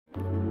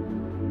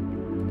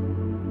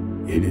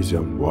It is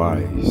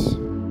unwise,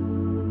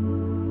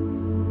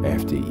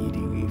 after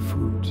eating a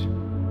fruit,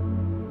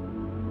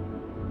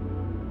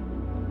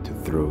 to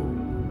throw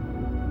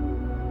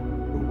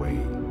away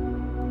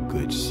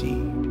good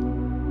seed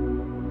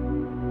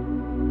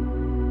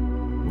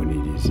when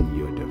it is in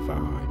your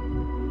divine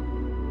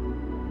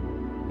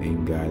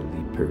and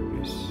godly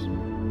purpose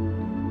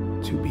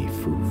to be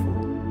fruitful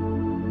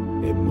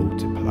and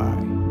multiply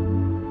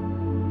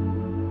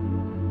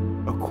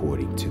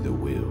according to the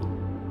will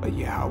of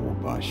Yahawah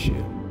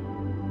BAHASHAM,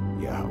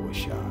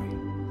 YAHAWASHI.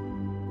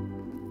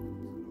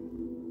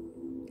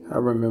 I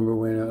remember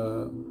when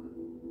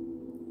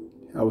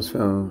I was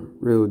feeling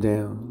real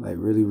down, like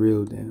really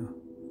real down.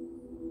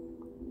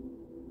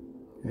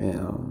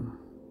 And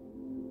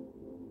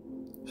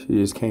she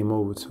just came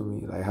over to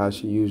me like how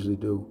she usually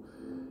do.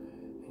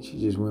 And she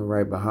just went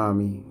right behind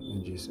me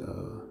and just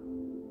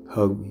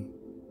hugged me.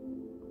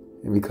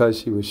 And because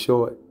she was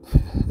short,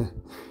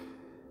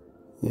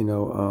 you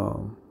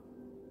know,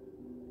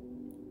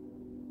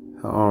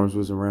 her arms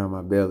was around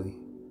my belly.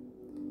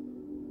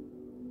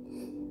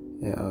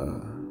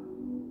 And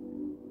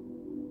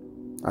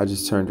I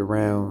just turned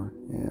around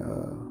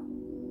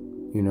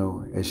and, you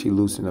know, as she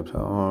loosened up her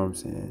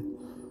arms and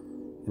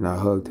I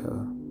hugged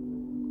her,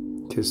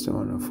 kissed her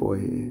on her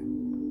forehead,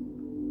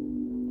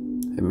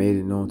 and made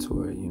it known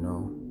to her, you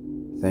know,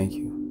 thank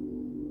you.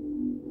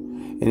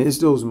 And it's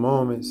those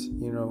moments,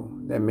 you know,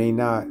 that may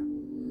not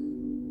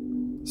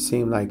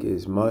seem like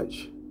it's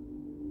much,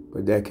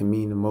 but that can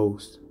mean the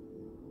most.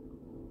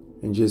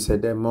 And just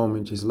at that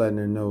moment, just letting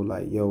her know,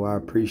 like, yo, I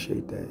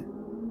appreciate that.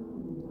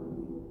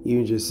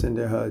 Even just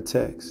sending her a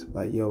text,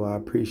 like, yo, I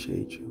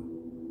appreciate you.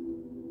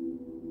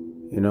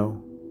 You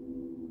know?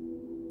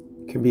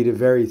 It can be the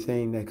very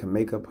thing that can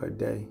make up her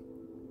day.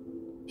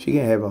 She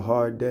can have a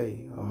hard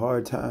day, a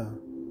hard time.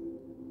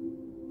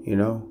 You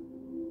know?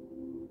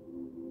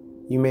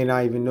 You may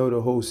not even know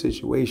the whole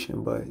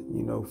situation, but,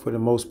 you know, for the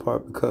most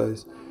part,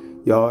 because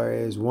y'all are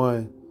as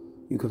one,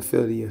 you can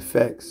feel the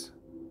effects,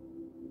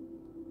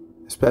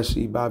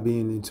 especially by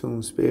being in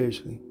tune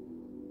spiritually.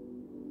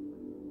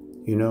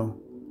 You know?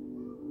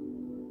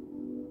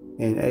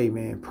 And hey,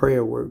 man,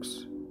 prayer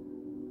works.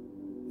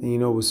 And you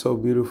know what's so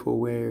beautiful,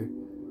 where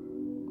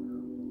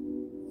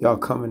y'all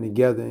coming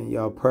together and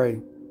y'all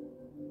pray,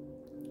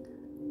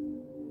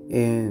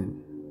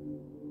 and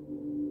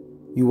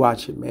you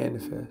watch it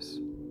manifest.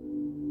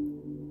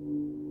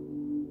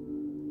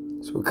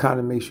 So it kind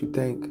of makes you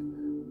think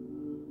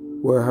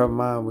where her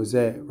mind was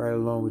at, right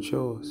along with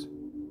yours.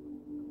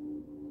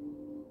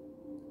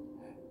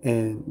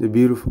 And the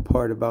beautiful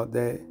part about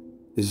that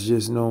is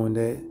just knowing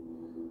that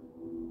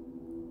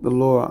the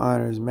Lord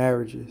honors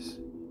marriages.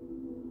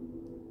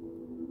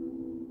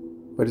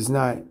 But it's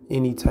not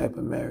any type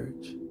of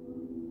marriage.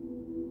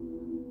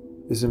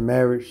 It's a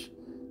marriage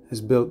that's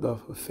built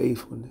off of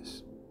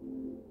faithfulness,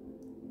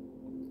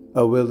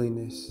 a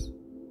willingness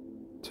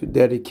to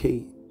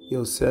dedicate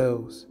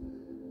yourselves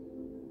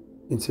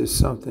into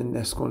something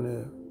that's going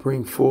to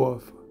bring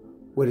forth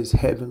what is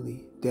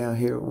heavenly down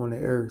here on the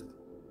earth.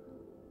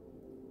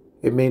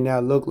 It may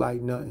not look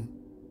like nothing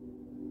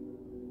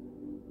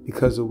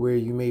because of where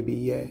you may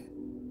be at.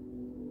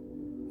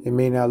 It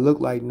may not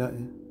look like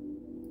nothing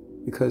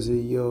because of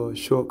your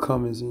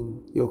shortcomings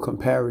and your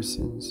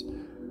comparisons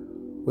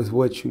with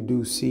what you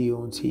do see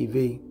on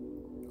TV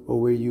or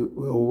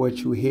what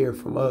you hear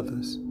from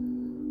others.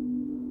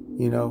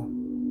 You know?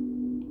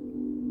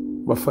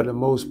 But for the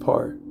most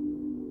part,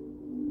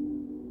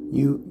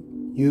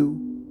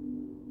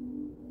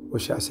 or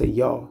should I say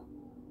y'all,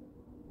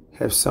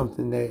 have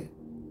something that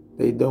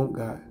they don't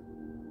got.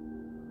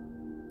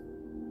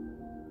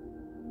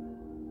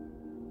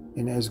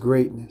 And that's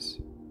greatness.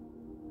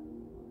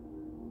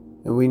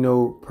 And we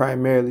know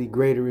primarily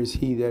greater is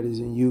he that is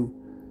in you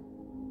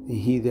than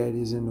he that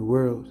is in the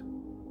world.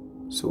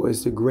 So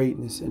it's the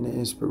greatness and the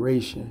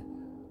inspiration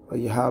of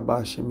Yahawah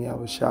BAHASHAM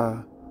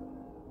YAHWASHI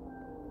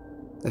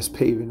that's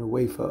paving the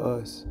way for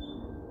us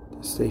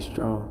to stay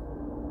strong.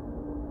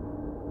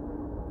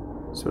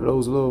 So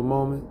those little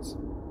moments,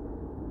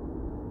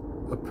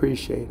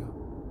 appreciate them,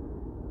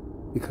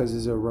 because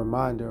it's a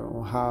reminder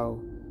on how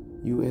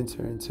you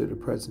enter into the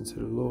presence of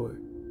the Lord,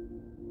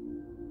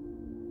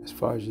 as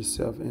far as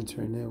yourself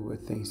entering in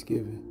with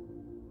thanksgiving.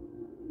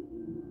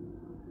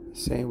 The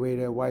same way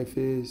that wife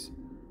is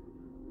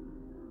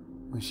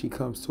when she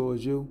comes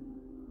towards you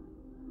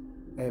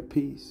at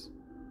peace,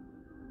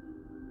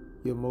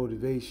 your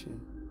motivation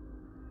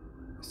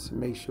is to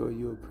make sure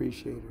you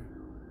appreciate her,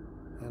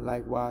 and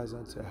likewise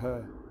unto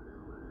her,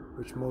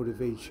 which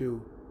motivates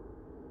you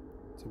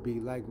to be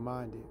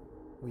like-minded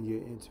when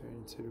you're entering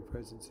into the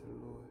presence of the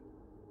Lord.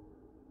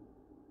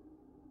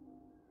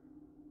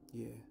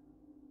 Yeah.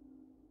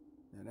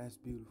 Now that's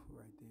beautiful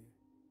right there.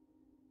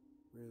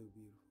 Real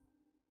beautiful.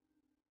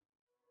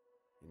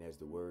 And as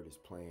the word is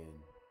playing,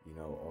 you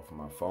know, off of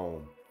my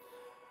phone,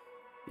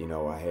 you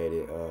know, I had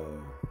it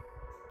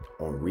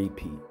on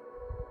repeat.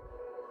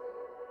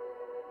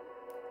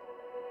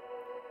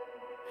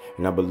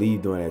 And I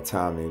believe during that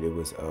time that it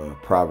was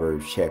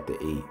Proverbs chapter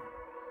 8.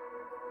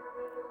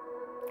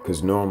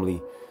 Because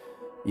normally,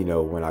 you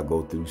know, when I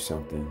go through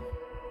something,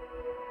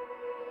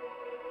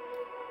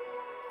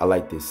 I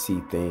like to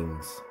see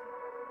things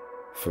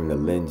from the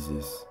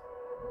lenses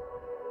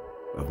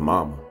of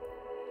mama,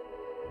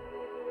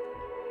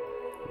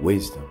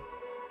 wisdom.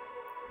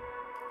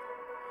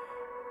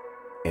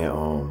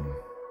 And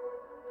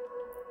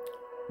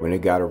when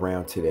it got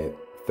around to that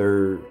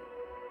third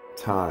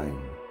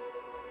time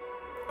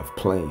of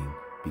playing,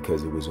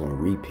 because it was on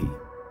repeat,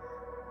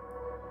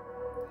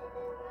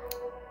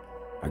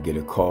 I get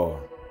a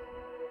call.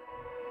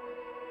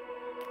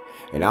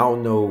 And I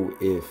don't know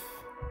if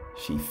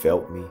she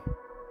felt me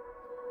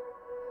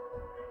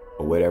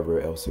or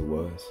whatever else it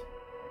was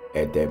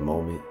at that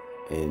moment.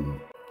 And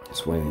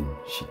it's when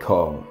she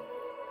called.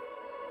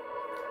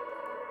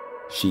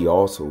 She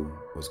also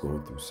was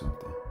going through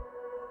something.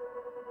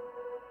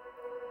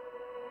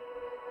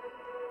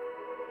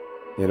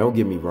 Now, don't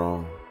get me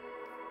wrong.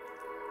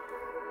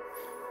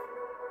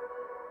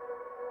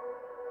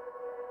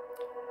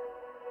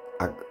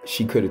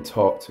 She could have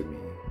talked to me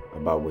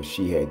about what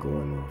she had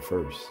going on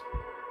first.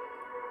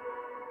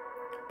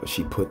 But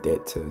she put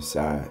that to the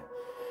side.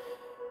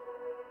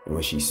 And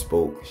when she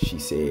spoke, she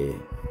said,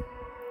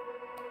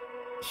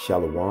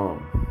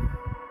 Shalom.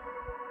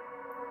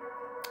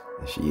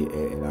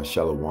 And I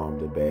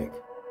shalawamed her back.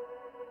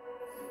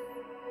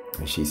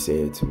 And she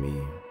said to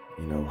me,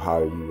 you know, how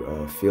are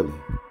you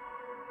feeling?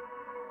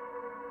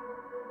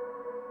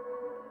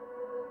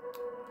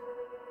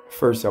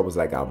 First, I was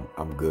like,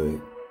 I'm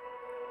good.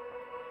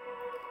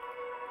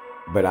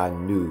 But I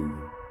knew,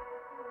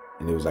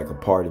 and there was like a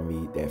part of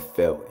me that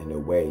felt in a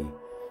way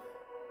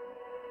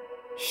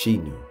she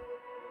knew.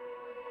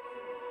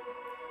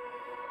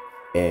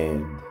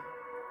 And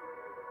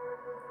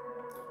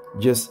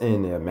just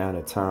in the amount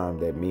of time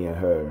that me and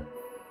her,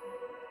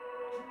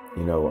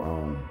 you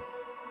know,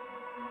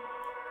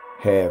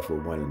 have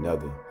with one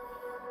another,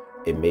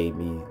 it made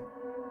me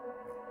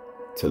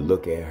to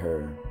look at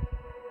her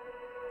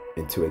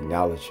and to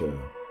acknowledge her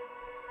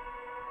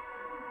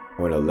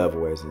on a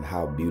level as in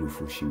how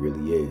beautiful she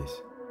really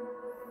is.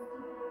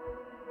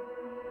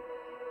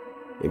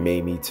 It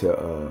made me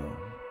to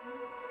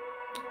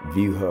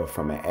view her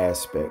from an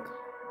aspect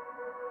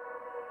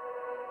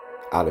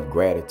out of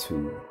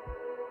gratitude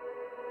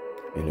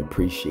and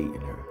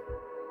appreciating her.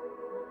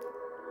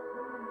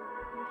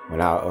 When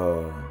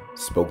I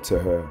spoke to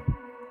her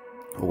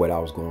what I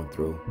was going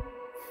through,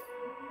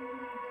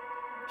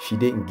 she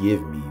didn't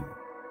give me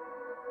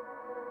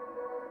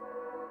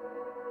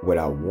what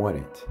I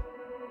wanted.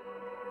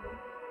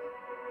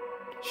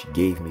 She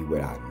gave me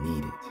what I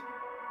needed.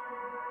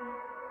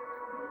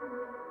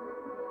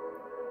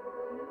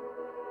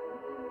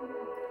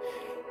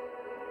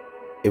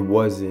 It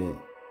wasn't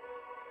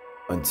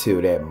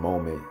until that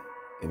moment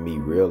and me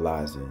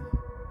realizing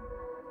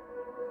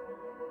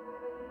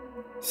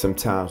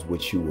sometimes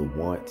what you would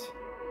want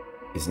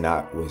is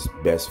not what's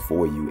best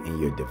for you in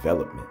your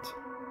development.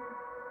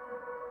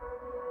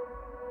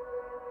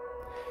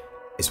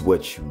 It's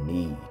what you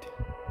need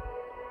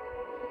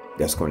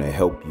that's going to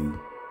help you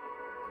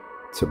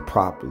to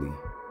properly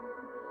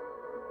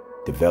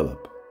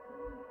develop.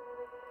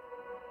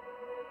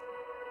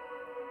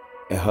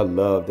 And her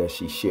love that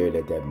she shared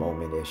at that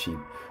moment, that she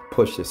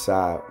pushed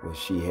aside what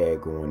she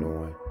had going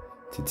on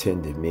to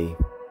tend to me,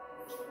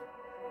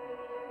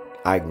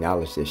 I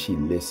acknowledged that she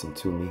listened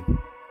to me.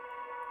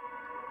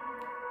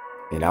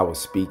 And I was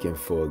speaking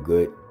for a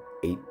good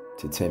 8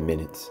 to 10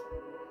 minutes,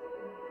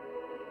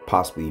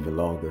 possibly even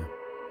longer,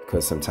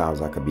 because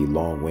sometimes I could be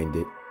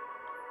long-winded.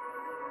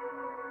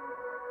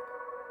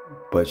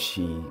 But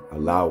she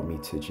allowed me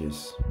to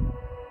just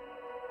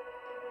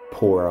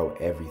pour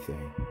out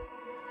everything.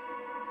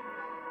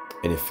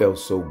 And it felt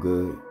so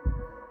good.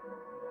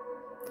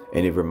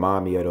 And it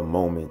reminded me of the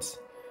moments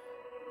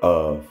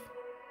of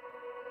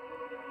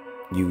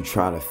you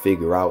trying to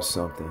figure out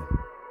something,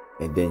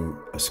 and then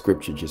a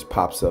scripture just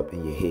pops up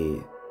in your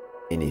head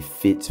and it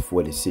fits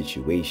for the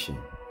situation.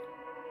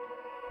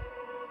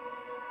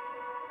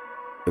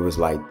 It was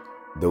like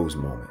those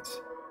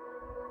moments.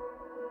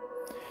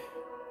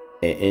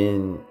 And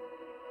in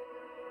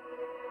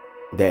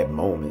that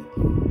moment,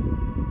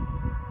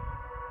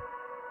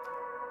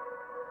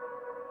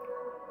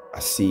 I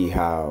see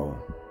how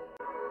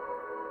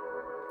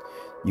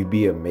you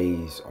be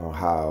amazed on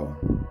how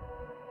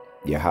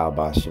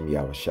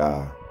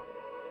YAHAWASHI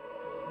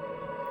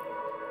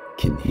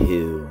can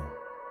heal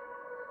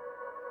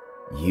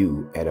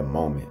you at a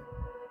moment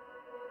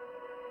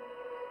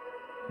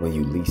when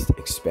you least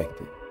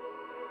expect it.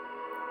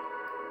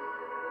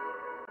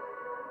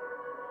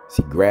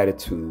 See,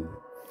 gratitude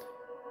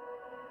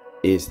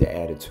is the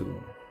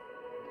attitude,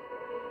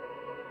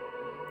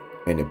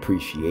 and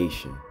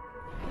appreciation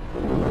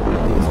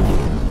is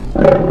given.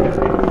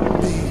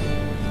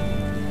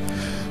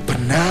 But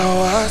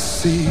now I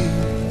see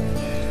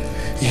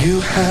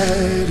you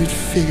had it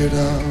figured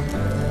out,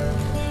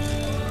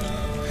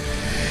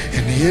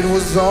 and it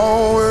was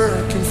all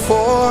working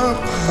for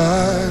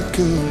my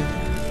good.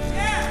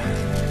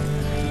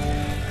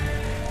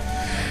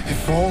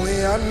 If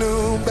only I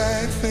knew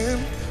back then